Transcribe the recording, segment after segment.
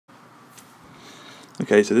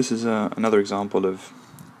Okay, so this is another example of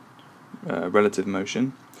relative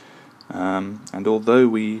motion, and although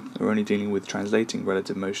we are only dealing with translating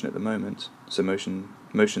relative motion at the moment, so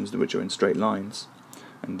motions which are in straight lines,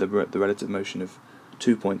 and the relative motion of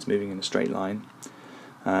 2 points moving in a straight line,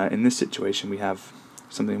 in this situation we have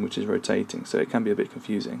something which is rotating, so it can be a bit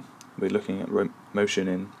confusing. We're looking at motion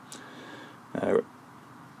in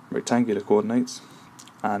rectangular coordinates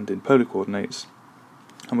and in polar coordinates,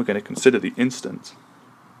 and we're going to consider the instant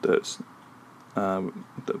that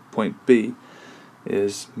point B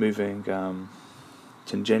is moving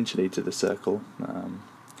tangentially to the circle, and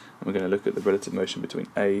we're going to look at the relative motion between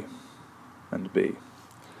A and B.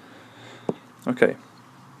 Okay,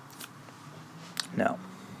 now,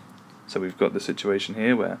 so we've got the situation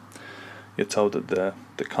here where you're told that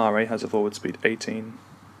the car A has a forward speed 18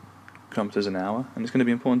 kilometers an hour, and it's going to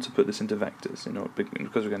be important to put this into vectors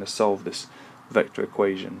because we're going to solve this vector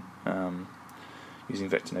equation using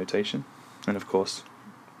vector notation. And of course,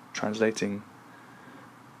 translating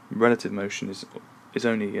relative motion is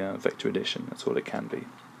only vector addition. That's all it can be.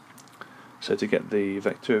 So to get the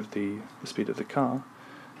vector of the speed of the car,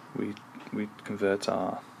 we convert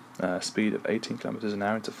our speed of 18 kilometers an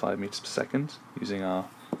hour into 5 meters per second using our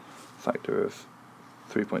factor of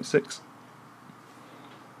 3.6.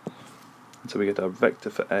 And so we get our vector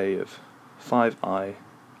for A of 5i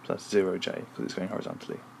plus 0j, because it's going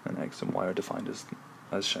horizontally, and x and y are defined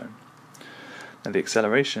as shown. And the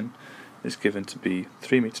acceleration is given to be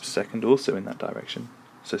 3 meters per second, also in that direction.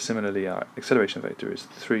 So similarly, our acceleration vector is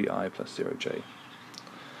 3i plus 0j.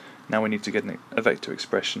 Now we need to get a vector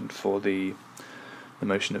expression for the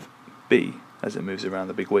motion of B as it moves around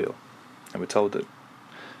the big wheel. And we're told that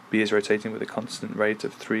B is rotating with a constant rate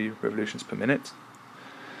of 3 revolutions per minute.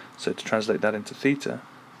 So to translate that into theta,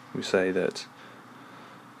 we say that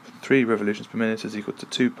 3 revolutions per minute is equal to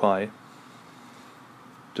 2 pi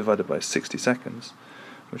divided by 60 seconds,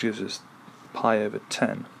 which gives us pi over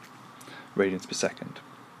 10 radians per second.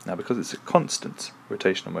 Now because it's a constant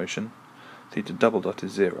rotational motion, theta double dot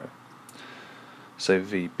is 0. So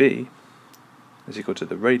VB is equal to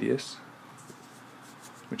the radius,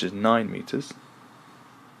 which is 9 meters,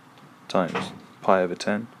 times pi over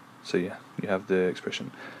 10, so you have the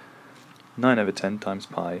expression 9 over 10 times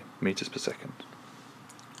pi meters per second.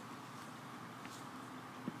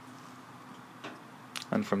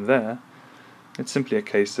 And from there, it's simply a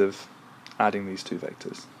case of adding these two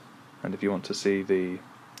vectors. And if you want to see the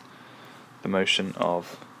motion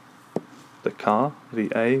of the car,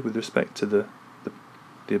 VA, with respect to the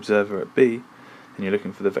observer at B, and you're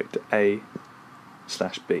looking for the vector A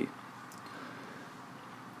slash B.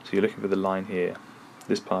 So you're looking for the line here,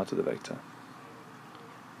 this part of the vector.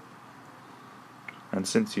 And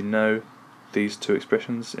since you know these two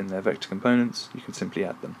expressions in their vector components, you can simply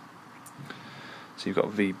add them. So you've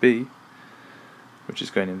got VB, which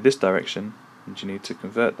is going in this direction, and you need to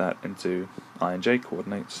convert that into I and j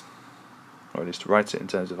coordinates, or at least write it in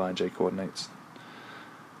terms of I and j coordinates.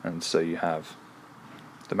 And so you have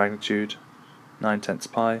the magnitude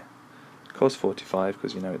 9/10 pi cos 45,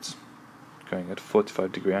 because you know it's going at a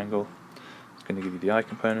 45-degree angle. It's going to give you the I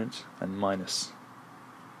component, and minus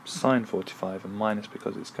sine 45, and minus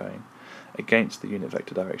because it's going against the unit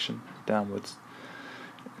vector direction, downwards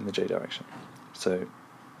in the j direction. So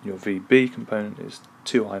your VB component is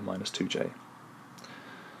 2i minus 2j.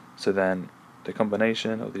 So then the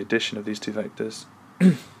combination or the addition of these two vectors,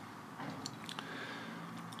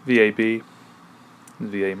 VAB,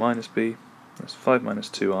 VA minus B, that's 5 minus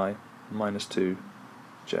 2i minus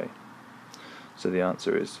 2j. So the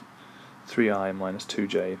answer is 3i minus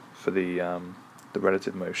 2j for the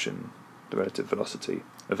relative motion, the relative velocity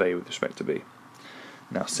of A with respect to B.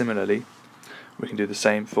 Now similarly, we can do the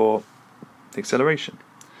same for the acceleration.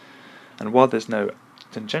 And while there's no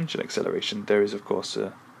tangential acceleration, there is of course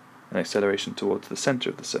an acceleration towards the centre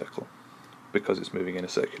of the circle, because it's moving in a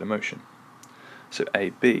circular motion. So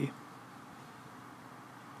AB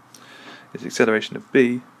is the acceleration of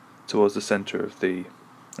B towards the centre of the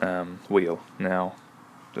wheel. Now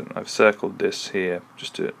I've circled this here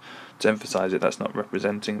just to emphasise it. That's not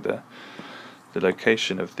representing the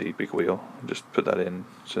location of the big wheel. I'll just put that in,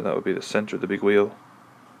 so that would be the centre of the big wheel,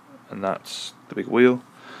 and that's the big wheel.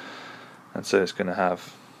 And so it's going to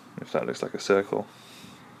have, if that looks like a circle,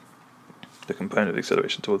 the component of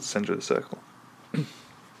acceleration towards the centre of the circle.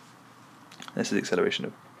 This is the acceleration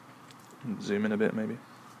of, zoom in a bit maybe.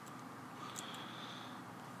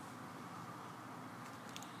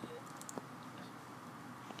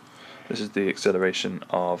 This is the acceleration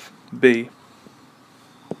of B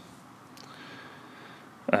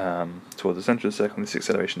towards the centre of the circle, and this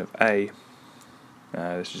acceleration of A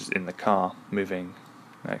this is in the car moving,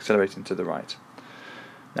 accelerating to the right.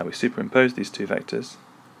 Now we superimpose these two vectors,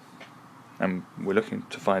 and we're looking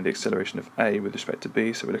to find the acceleration of A with respect to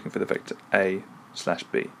B, so we're looking for the vector A slash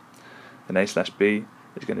B. And A slash B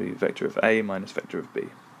is going to be vector of A minus vector of B.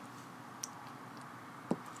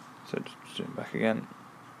 So just zoom back again.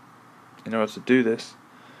 In order to do this,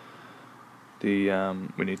 we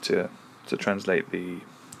need to translate the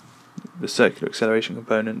circular acceleration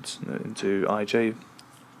component into ij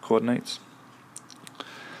coordinates.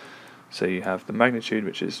 So you have the magnitude,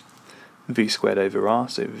 which is v squared over r,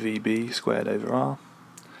 so vb squared over r,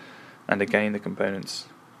 and again the components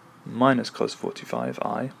minus cos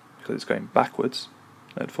 45i, because it's going backwards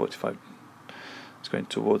at 45, it's going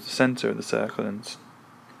towards the centre of the circle, and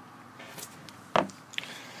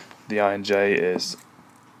the I and j is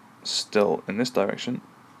still in this direction,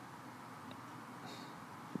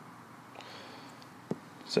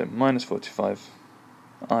 so minus 45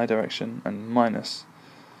 I direction and minus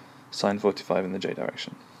sine 45 in the j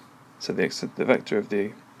direction. So the vector of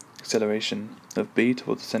the acceleration of b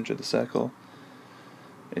towards the centre of the circle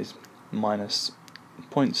is minus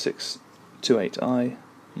 0.628i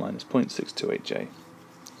minus 0.628j,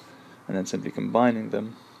 and then simply combining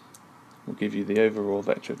them will give you the overall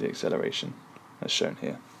vector of the acceleration as shown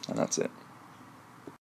here, and that's it.